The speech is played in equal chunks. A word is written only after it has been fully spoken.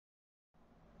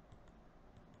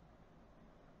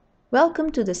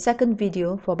Welcome to the second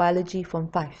video for Biology Form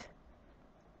 5.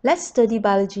 Let's study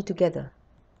biology together.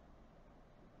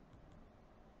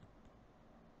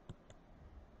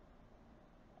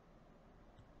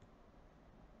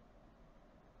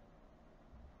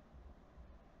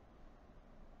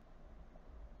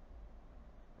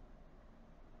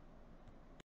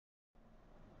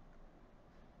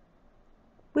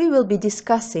 We will be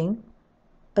discussing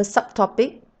a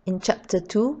subtopic in Chapter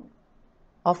 2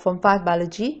 of Form 5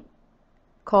 Biology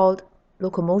called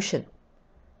locomotion.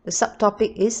 The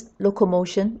subtopic is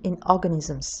locomotion in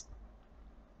organisms.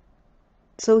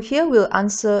 So here we'll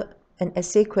answer an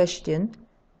essay question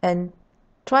and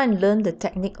try and learn the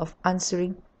technique of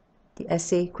answering the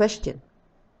essay question.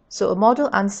 So a model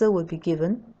answer will be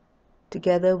given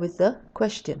together with the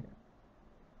question.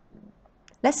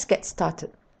 Let's get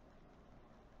started.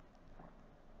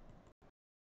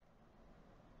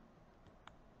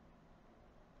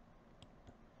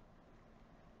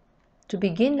 To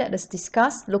begin, let us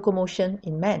discuss locomotion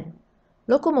in man.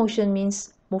 Locomotion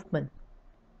means movement.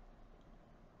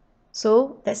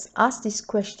 So let's ask this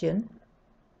question: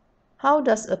 how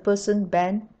does a person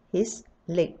bend his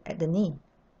leg at the knee?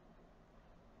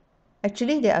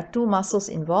 Actually, there are two muscles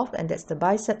involved, and that's the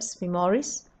biceps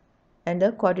femoris and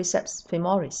the quadriceps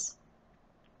femoris,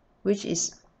 which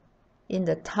is in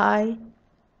the thigh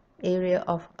area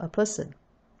of a person.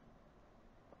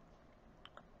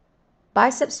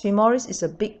 Biceps femoris is a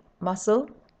big muscle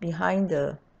behind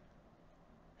the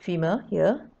femur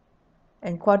here,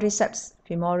 and quadriceps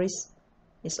femoris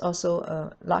is also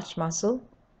a large muscle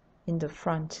in the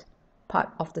front part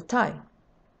of the thigh.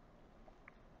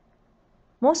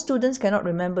 Most students cannot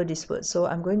remember this word, so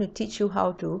I'm going to teach you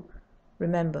how to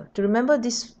remember. To remember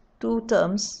these two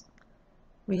terms,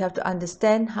 we have to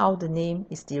understand how the name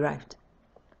is derived.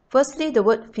 Firstly, the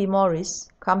word femoris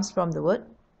comes from the word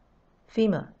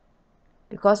femur,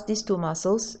 because these two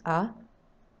muscles are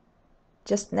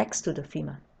just next to the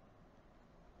femur.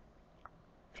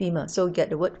 So we get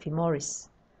the word femoris.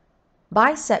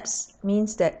 Biceps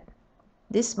means that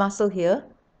this muscle here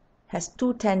has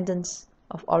two tendons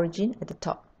of origin at the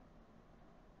top,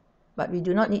 but we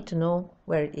do not need to know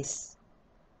where it is.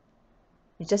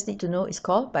 We just need to know it's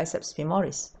called biceps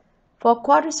femoris. For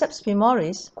quadriceps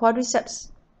femoris,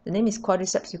 the name is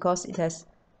quadriceps because it has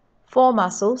four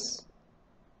muscles,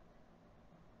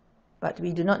 but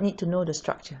we do not need to know the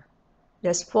structure.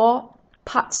 There's four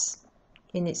parts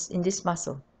in this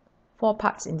muscle. Four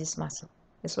parts in this muscle.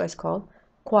 That's why it's called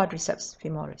quadriceps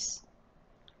femoris.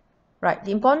 Right, the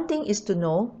important thing is to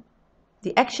know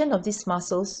the action of these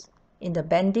muscles in the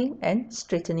bending and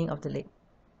straightening of the leg.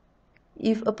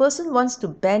 If a person wants to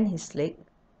bend his leg,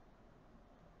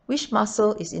 which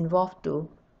muscle is involved to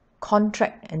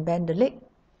contract and bend the leg?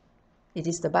 It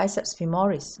is the biceps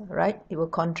femoris, right? It will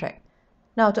contract.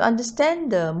 Now, to understand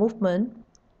the movement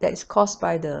that is caused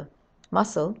by the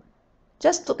muscle,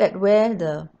 just look at where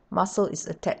the muscle is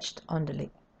attached on the leg.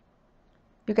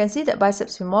 You can see that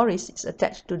biceps femoris is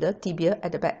attached to the tibia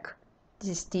at the back. This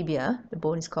is tibia, the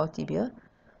bone is called tibia.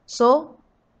 So,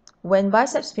 when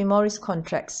biceps femoris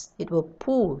contracts, it will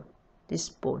pull this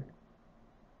bone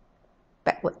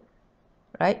backward,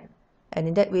 right? And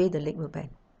in that way, the leg will bend.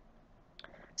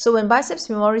 So when biceps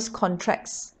femoris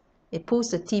contracts, it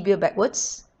pulls the tibia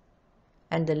backwards,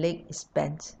 and the leg is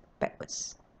bent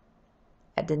backwards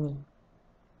at the knee.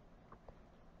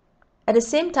 At the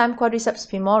same time, quadriceps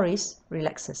femoris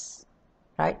relaxes,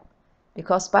 right?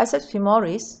 Because biceps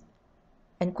femoris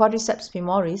and quadriceps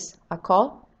femoris are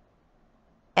called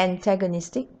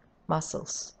antagonistic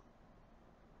muscles.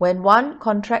 When one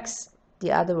contracts,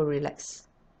 the other will relax.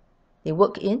 They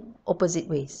work in opposite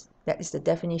ways. That is the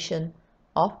definition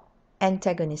of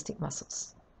antagonistic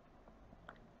muscles.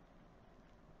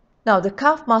 Now, the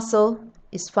calf muscle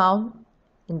is found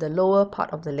in the lower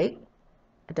part of the leg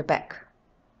at the back.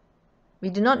 We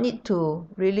do not need to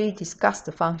really discuss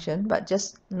the function, but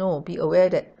just be aware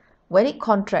that when it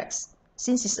contracts,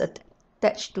 since it's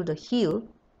attached to the heel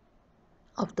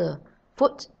of the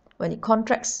foot, when it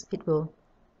contracts, it will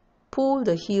pull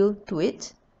the heel to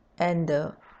it, and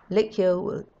the leg here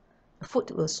the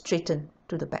foot will straighten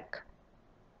to the back.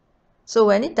 So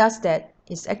when it does that,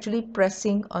 it's actually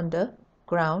pressing on the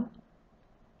ground,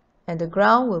 and the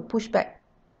ground will push back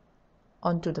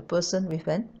onto the person with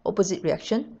an opposite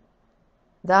reaction.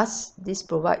 Thus, this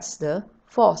provides the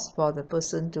force for the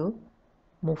person to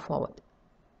move forward.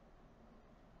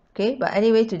 Okay, but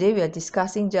anyway, today we are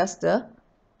discussing just the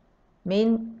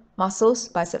main muscles,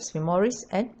 biceps femoris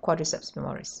and quadriceps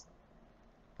femoris.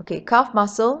 Okay, calf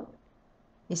muscle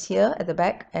is here at the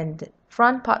back, and the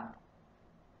front part,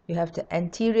 you have the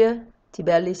anterior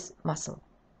tibialis muscle.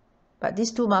 but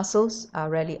these two muscles are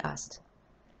rarely asked.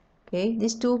 Okay,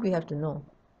 these two we have to know.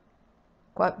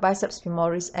 Biceps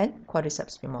femoris and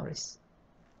quadriceps femoris.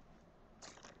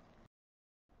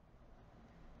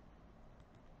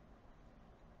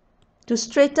 To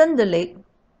straighten the leg,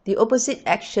 the opposite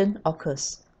action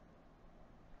occurs.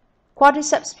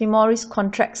 Quadriceps femoris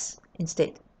contracts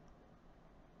instead,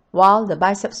 while the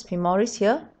biceps femoris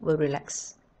here will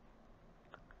relax.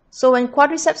 So when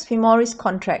quadriceps femoris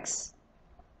contracts,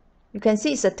 you can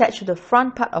see it's attached to the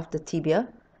front part of the tibia.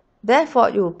 Therefore,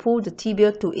 you will pull the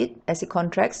tibia to it as it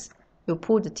contracts. You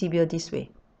pull the tibia this way.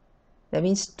 That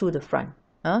means to the front.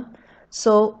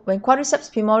 So when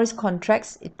quadriceps femoris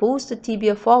contracts, it pulls the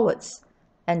tibia forwards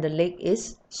and the leg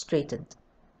is straightened.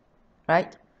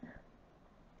 Right?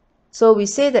 So we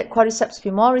say that quadriceps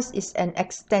femoris is an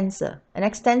extensor. An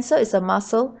extensor is a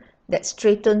muscle that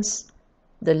straightens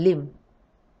the limb,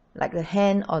 like the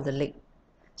hand or the leg.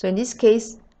 So in this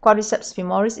case, quadriceps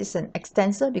femoris is an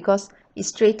extensor because it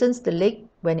straightens the leg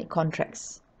when it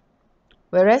contracts.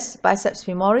 Whereas biceps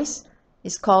femoris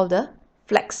is called a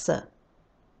flexor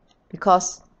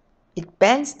because it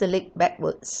bends the leg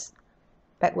backwards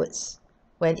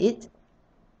when it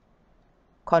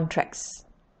contracts.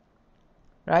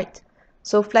 Right?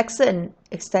 So flexor and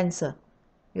extensor,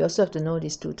 we also have to know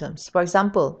these two terms. For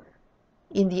example,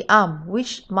 in the arm,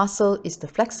 which muscle is the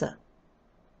flexor?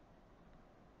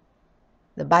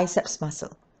 The biceps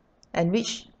muscle. And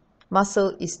which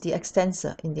muscle is the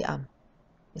extensor in the arm?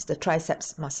 It's the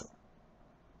triceps muscle.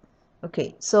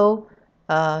 Okay, so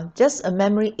just a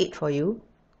memory aid for you.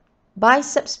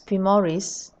 Biceps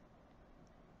femoris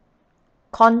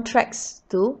contracts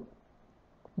to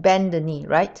bend the knee,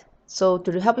 right? So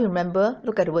to help you remember,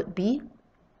 look at the word B.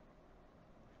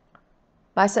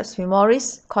 Biceps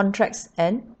femoris contracts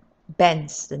and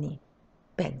bends the knee.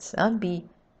 Bends. B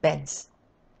bends.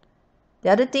 The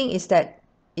other thing is that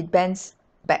it bends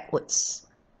backwards.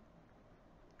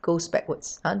 Goes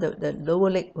backwards. The lower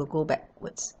leg will go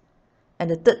backwards. And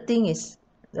the third thing is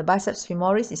the biceps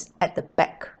femoris is at the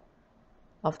back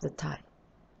of the thigh.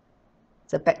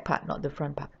 It's the back part, not the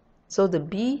front part. So the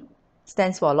B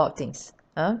stands for a lot of things.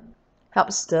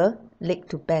 Helps the leg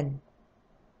to bend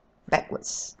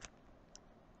backwards.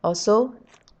 Also,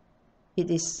 it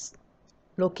is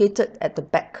located at the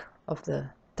back of the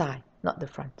thigh, not the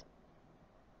front.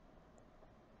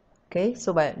 Okay,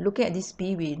 so by looking at this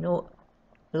B, we know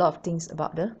a lot of things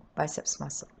about the biceps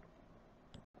muscle.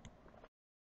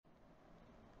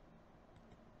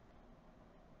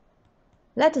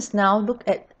 Let us now look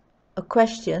at a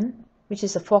question, which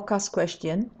is a forecast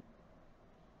question,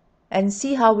 and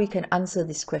see how we can answer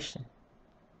this question.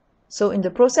 So in the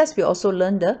process, we also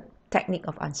learn the technique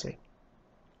of answering.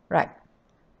 Right.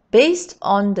 Based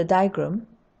on the diagram,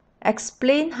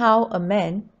 explain how a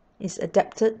man is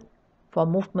adapted for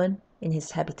movement in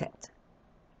his habitat.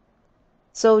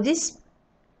 So this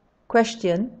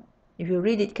question, if you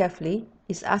read it carefully,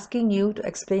 is asking you to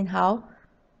explain how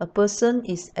a person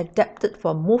is adapted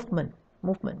for movement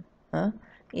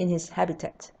in his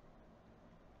habitat.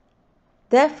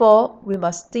 Therefore, we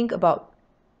must think about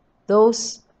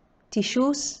those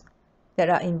tissues that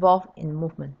are involved in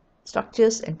movement,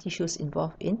 structures and tissues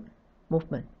involved in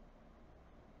movement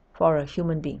for a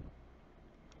human being.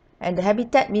 And the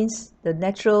habitat means the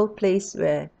natural place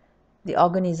where the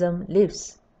organism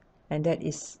lives, and that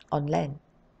is on land.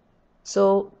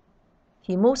 So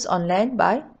he moves on land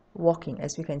by walking,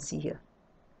 as we can see here.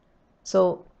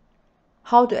 So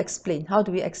how to explain? How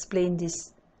do we explain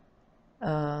this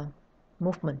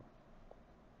movement?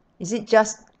 Is it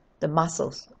just the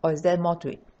muscles, or is there more to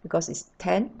it? Because it's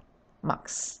 10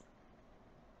 marks.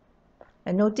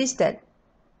 And notice that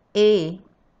A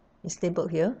is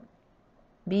labeled here,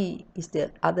 B is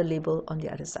the other label on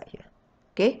the other side here.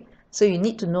 Okay, so you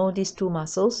need to know these two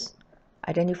muscles,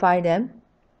 identify them,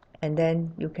 and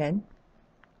then you can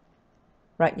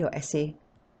write your essay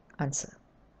answer.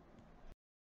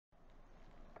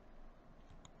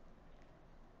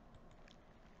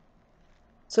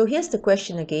 So here's the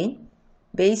question again.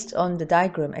 Based on the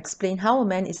diagram, explain how a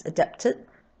man is adapted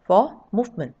for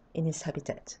movement in his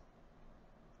habitat.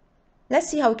 Let's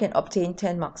see how we can obtain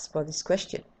 10 marks for this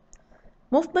question.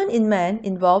 Movement in man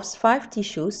involves 5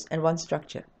 tissues and 1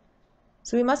 structure.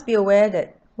 So we must be aware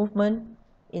that movement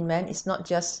in man is not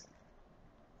just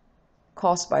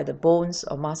caused by the bones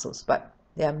or muscles, but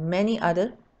there are many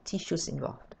other tissues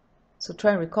involved. So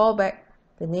try and recall back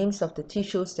the names of the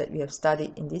tissues that we have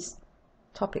studied in this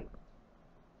topic.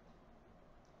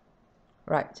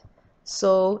 Right,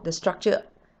 so the structure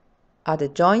are the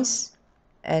joints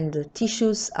and the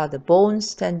tissues are the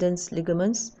bones, tendons,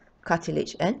 ligaments,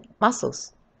 cartilage and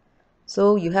muscles.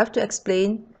 So you have to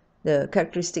explain the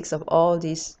characteristics of all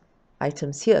these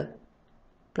items here,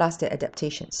 plus their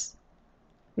adaptations.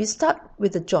 We start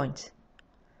with the joint.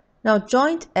 Now,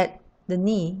 joint at the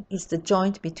knee is the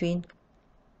joint between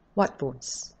what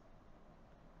bones?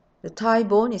 The thigh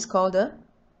bone is called the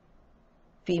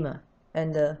femur,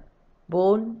 and the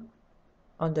bone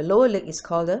on the lower leg is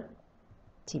called the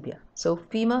tibia. So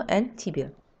femur and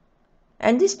tibia.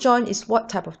 And this joint is what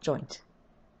type of joint?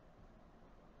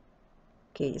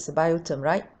 Okay, it's a bio term,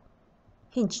 right?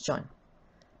 Hinge joint.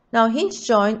 Now, hinge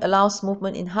joint allows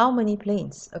movement in how many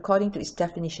planes according to its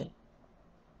definition?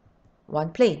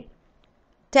 One plane.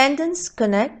 Tendons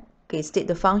connect, okay, state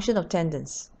the function of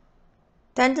tendons.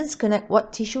 Tendons connect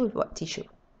what tissue with what tissue?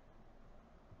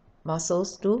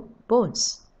 Muscles to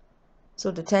bones.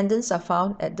 So the tendons are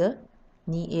found at the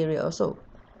knee area also.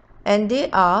 And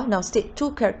they are, now state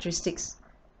two characteristics.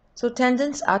 So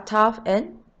tendons are tough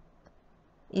and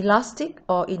elastic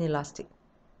or inelastic?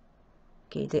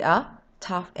 Okay, they are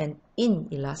tough and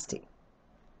inelastic.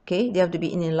 Okay, they have to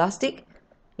be inelastic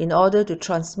in order to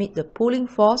transmit the pulling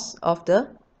force of the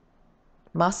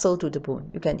muscle to the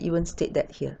bone. You can even state that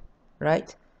here,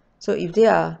 right? So if they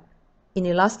are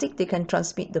inelastic, they can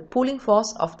transmit the pulling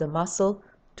force of the muscle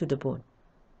to the bone.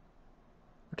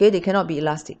 Okay, they cannot be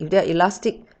elastic. If they are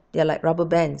elastic, they are like rubber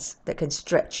bands that can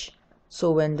stretch.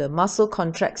 So when the muscle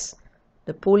contracts,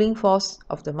 the pulling force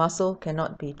of the muscle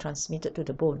cannot be transmitted to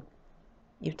the bone.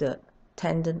 If the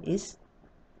tendon is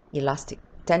elastic,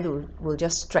 tendon will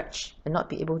just stretch and not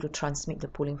be able to transmit the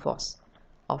pulling force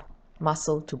of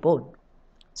muscle to bone.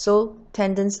 So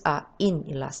tendons are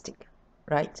inelastic,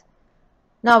 right?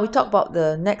 Now we talk about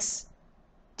the next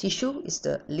tissue is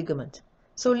the ligament.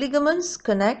 So ligaments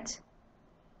connect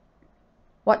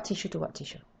what tissue to what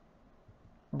tissue?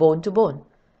 Bone to bone.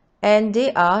 And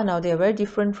they are, now they are very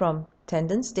different from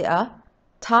tendons. They are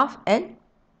tough and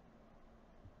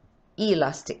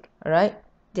elastic, right?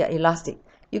 They are elastic.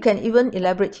 You can even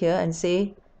elaborate here and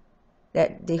say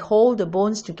that they hold the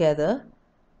bones together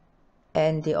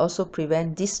and they also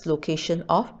prevent dislocation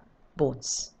of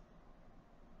bones.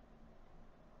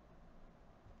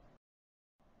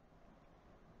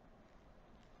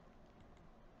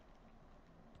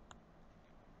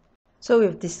 So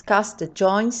we've discussed the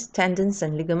joints, tendons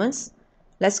and ligaments.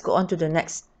 Let's go on to the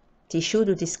next tissue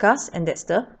to discuss, and that's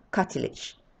the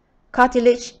cartilage.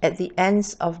 Cartilage at the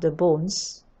ends of the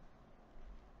bones.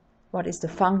 What is the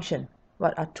function?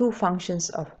 What are two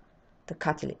functions of the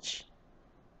cartilage?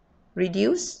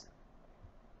 Reduce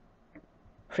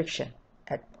friction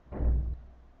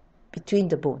between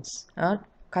the bones.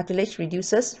 Cartilage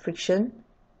reduces friction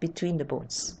between the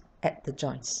bones at the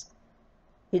joints.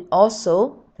 It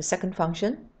also, the second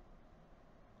function,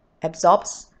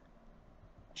 absorbs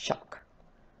shock.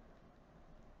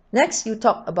 Next, you can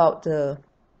talk about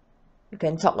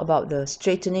the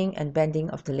straightening and bending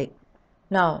of the leg.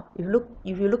 Now,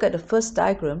 if you look at the first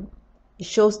diagram, it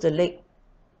shows the leg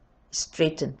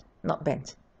straightened, not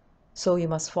bent. So you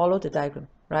must follow the diagram,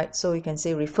 right? So you can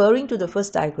say, referring to the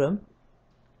first diagram,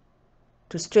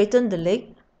 to straighten the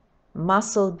leg,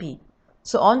 muscle B.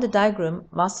 So on the diagram,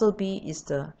 muscle B is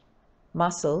the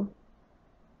muscle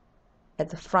at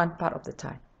the front part of the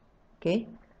thigh. Okay,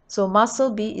 so muscle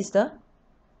B is the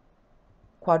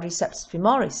quadriceps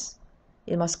femoris.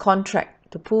 It must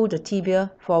contract to pull the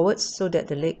tibia forwards so that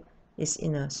the leg is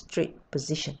in a straight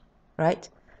position, right?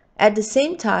 At the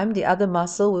same time, the other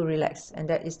muscle will relax, and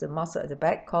that is the muscle at the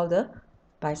back called the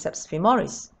biceps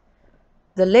femoris.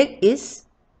 The leg is,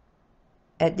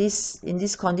 in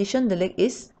this condition, the leg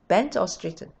is bent or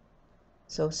straightened.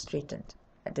 So straightened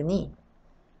at the knee.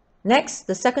 Next,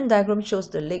 the second diagram shows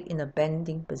the leg in a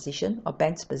bending position or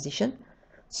bent position.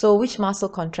 So which muscle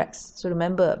contracts? So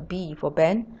remember B for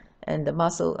bend, and the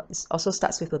muscle also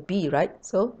starts with a B, right?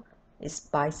 So it's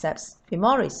biceps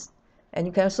femoris. And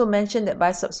you can also mention that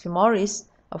biceps femoris,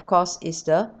 of course, is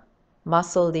the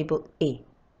muscle labeled A.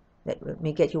 That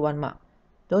may get you 1 mark.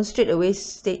 Don't straight away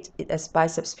state it as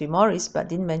biceps femoris, but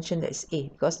didn't mention that it's A,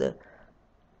 because the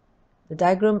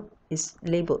diagram is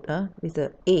labeled with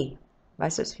the A.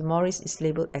 Biceps femoris is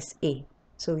labeled as A.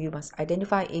 So you must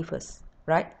identify A first,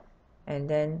 right? And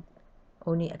then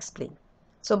only explain.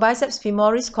 So biceps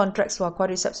femoris contracts while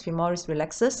quadriceps femoris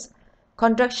relaxes.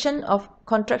 Contraction of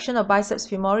biceps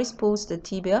femoris pulls the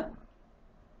tibia,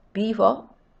 B for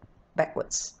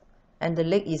backwards, and the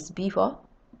leg is B for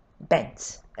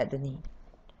bent at the knee.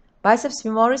 Biceps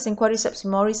femoris and quadriceps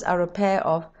femoris are a pair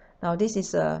of, now this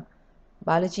is a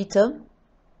biology term.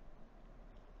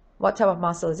 What type of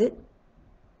muscle is it?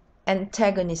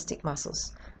 Antagonistic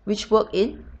muscles, which work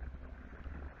in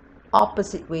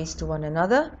opposite ways to one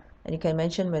another. And you can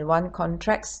mention when one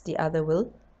contracts, the other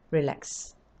will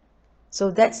relax. So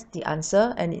that's the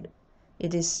answer, and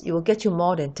it will get you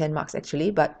more than 10 marks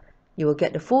actually, but you will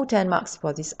get the full 10 marks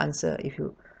for this answer if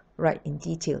you write in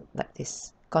detail like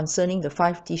this, concerning the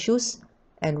 5 tissues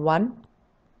and 1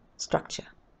 structure.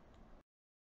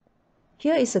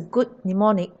 Here is a good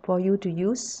mnemonic for you to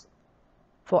use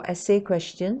for essay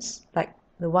questions like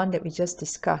the one that we just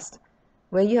discussed,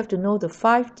 where you have to know the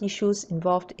 5 tissues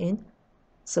involved in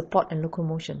support and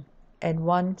locomotion and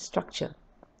 1 structure,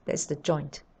 that's the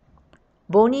joint.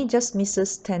 Bony just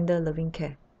misses tender loving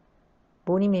care.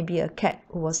 Bony may be a cat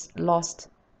who was lost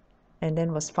and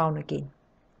then was found again.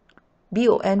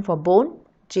 BON for bone,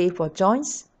 J for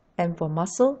joints, M for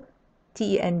muscle,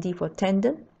 TEND for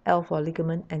tendon, L for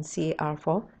ligament, and CAR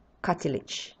for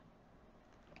cartilage.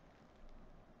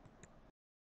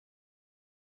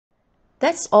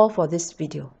 That's all for this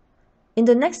video. In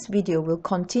the next video, we'll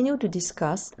continue to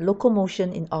discuss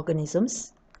locomotion in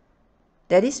organisms.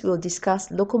 That is, we'll discuss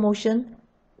locomotion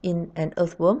in an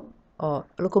earthworm or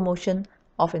locomotion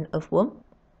of an earthworm.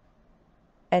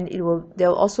 And there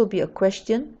will also be a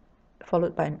question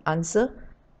followed by an answer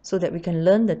so that we can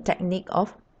learn the technique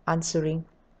of answering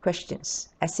questions,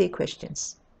 essay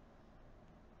questions.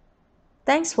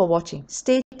 Thanks for watching.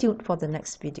 Stay tuned for the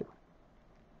next video.